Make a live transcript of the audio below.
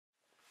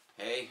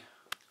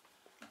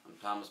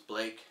Thomas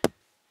Blake,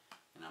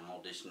 and I'm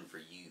auditioning for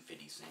you,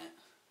 50 Cent.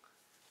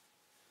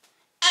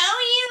 Oh,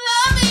 you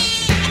love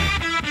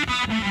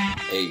it!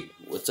 Hey,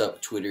 what's up,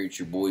 Twitter? It's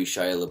your boy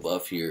Shia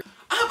LaBeouf here.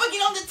 I hope I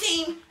get on the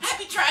team.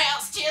 Happy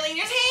tryouts,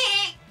 cheerleaders.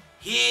 Hey!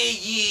 Hear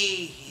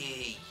ye, hear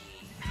ye.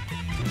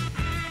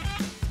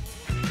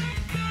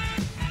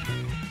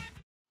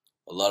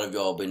 A lot of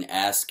y'all been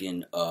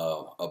asking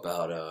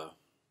about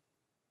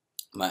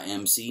my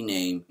MC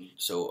name,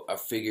 so I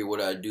figured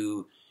what I'd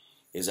do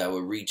is I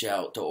would reach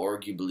out to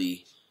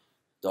arguably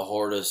the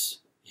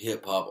hardest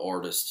hip-hop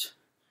artist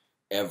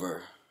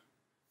ever,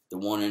 the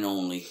one and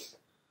only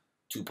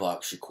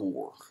Tupac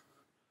Shakur.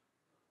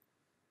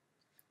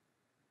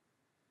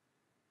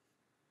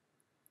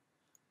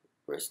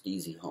 Rest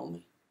easy,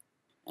 homie.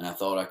 And I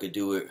thought I could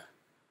do it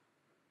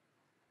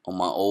on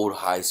my old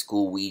high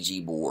school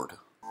Ouija board.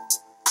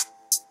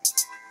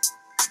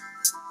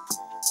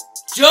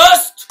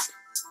 Just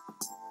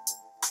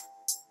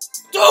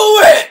do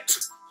it!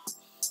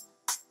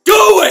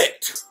 Do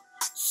it!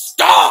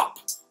 Stop!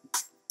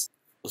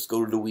 Let's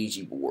go to the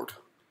Ouija board.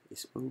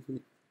 It's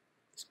moving.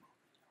 It's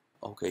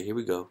moving. Okay, here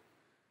we go.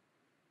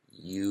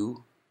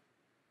 U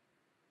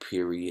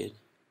period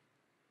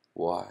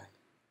Y.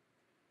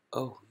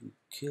 Oh, you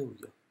kill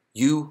yo.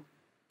 You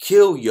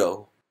kill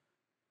yo.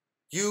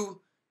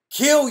 You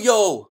kill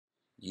yo.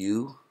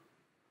 You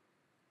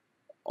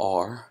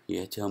are,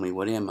 yeah, tell me,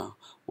 what am I?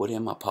 What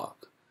am I, Pac?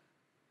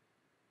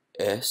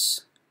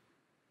 S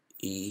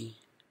E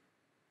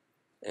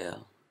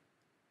L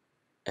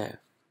F.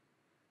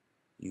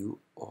 You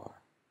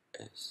are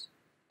S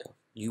F.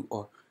 You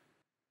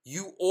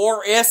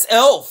are S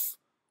Elf.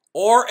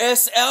 Or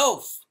S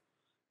Elf.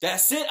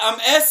 That's it. I'm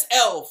S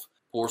Elf.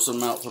 Pour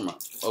some out from my.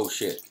 Oh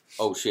shit.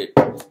 Oh shit.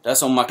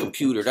 That's on my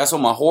computer. That's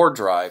on my hard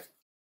drive.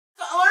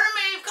 So I want to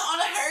move called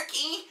a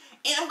herky,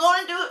 and I'm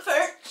going to do it for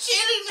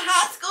cheerleading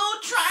high school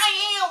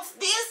tryouts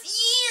this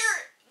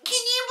year. Can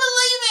you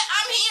believe it?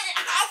 I'm here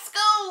at high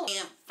school.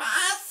 And 5,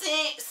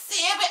 6,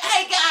 7.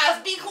 Hey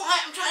guys, be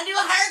quiet. I'm trying to do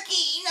a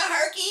herky. You know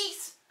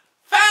herkies?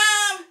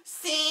 5,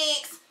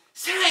 6,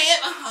 7.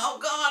 Oh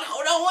God,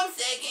 hold on 1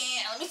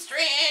 second. Let me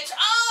stretch.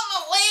 Oh, my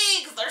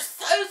legs, they're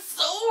so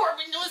sore. I've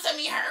been doing so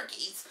many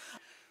herkies.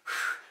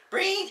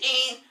 Breathe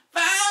in.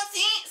 5,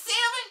 6,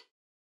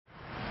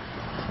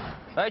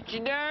 7. What you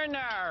doing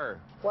there?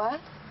 What?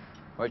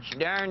 What you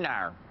doing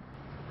there?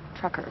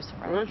 Truckers,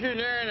 right? What you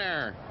doing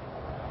there?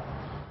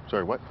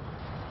 Sorry, what?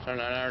 Turn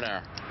that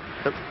there.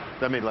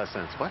 That made less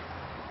sense. What?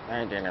 I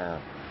ain't doing that.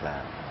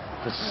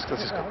 Let's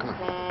just go. Come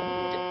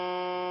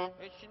on.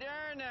 What you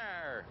doing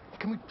there?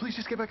 Can we please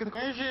just get back in the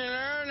car? What you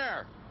doing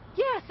there?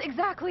 Yes,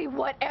 exactly.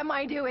 What am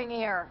I doing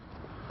here?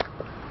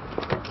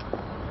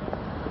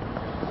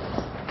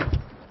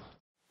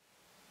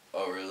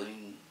 Oh,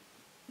 really?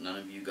 None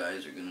of you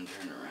guys are gonna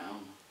turn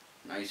around?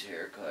 Nice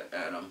haircut,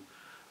 Adam.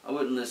 I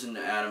wouldn't listen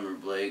to Adam or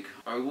Blake.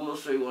 I will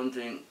say one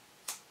thing.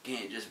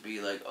 Can't just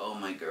be like, oh,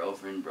 my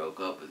girlfriend broke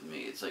up with me.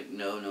 It's like,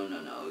 no.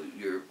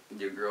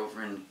 Your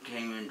girlfriend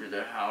came into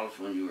the house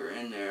when you were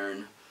in there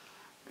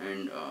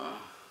and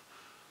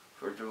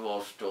first of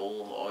all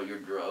stole all your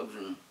drugs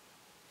and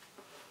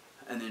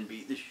then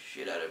beat the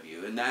shit out of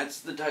you. And that's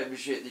the type of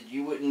shit that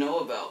you wouldn't know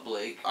about,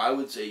 Blake. I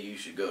would say you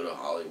should go to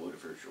Hollywood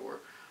for sure.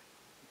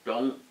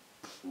 Don't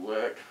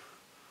let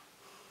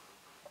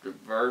the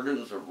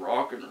burdens of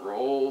rock and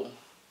roll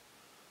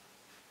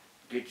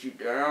get you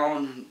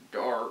down and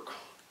dark.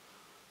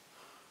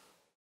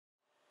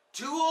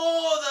 To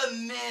all the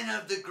men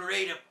of the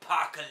great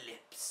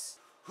apocalypse,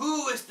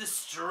 who is the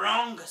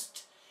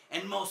strongest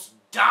and most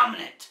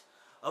dominant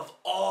of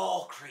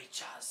all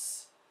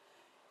creatures?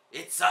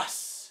 It's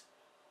us.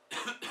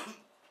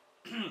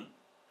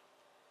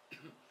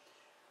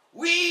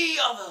 We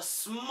are the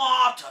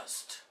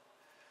smartest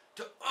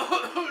to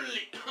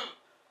only...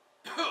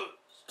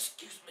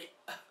 Excuse me.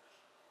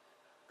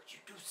 Could you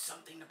do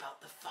something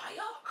about the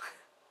fire?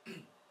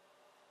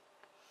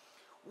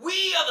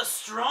 We are the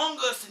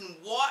strongest and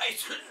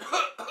wisest.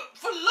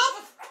 For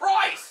love of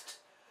Christ!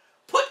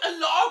 Put a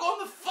log on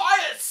the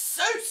fire, it's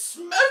so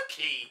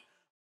smoky!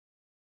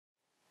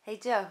 Hey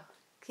Joe,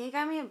 can you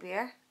grab me a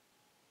beer?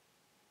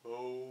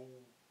 Oh.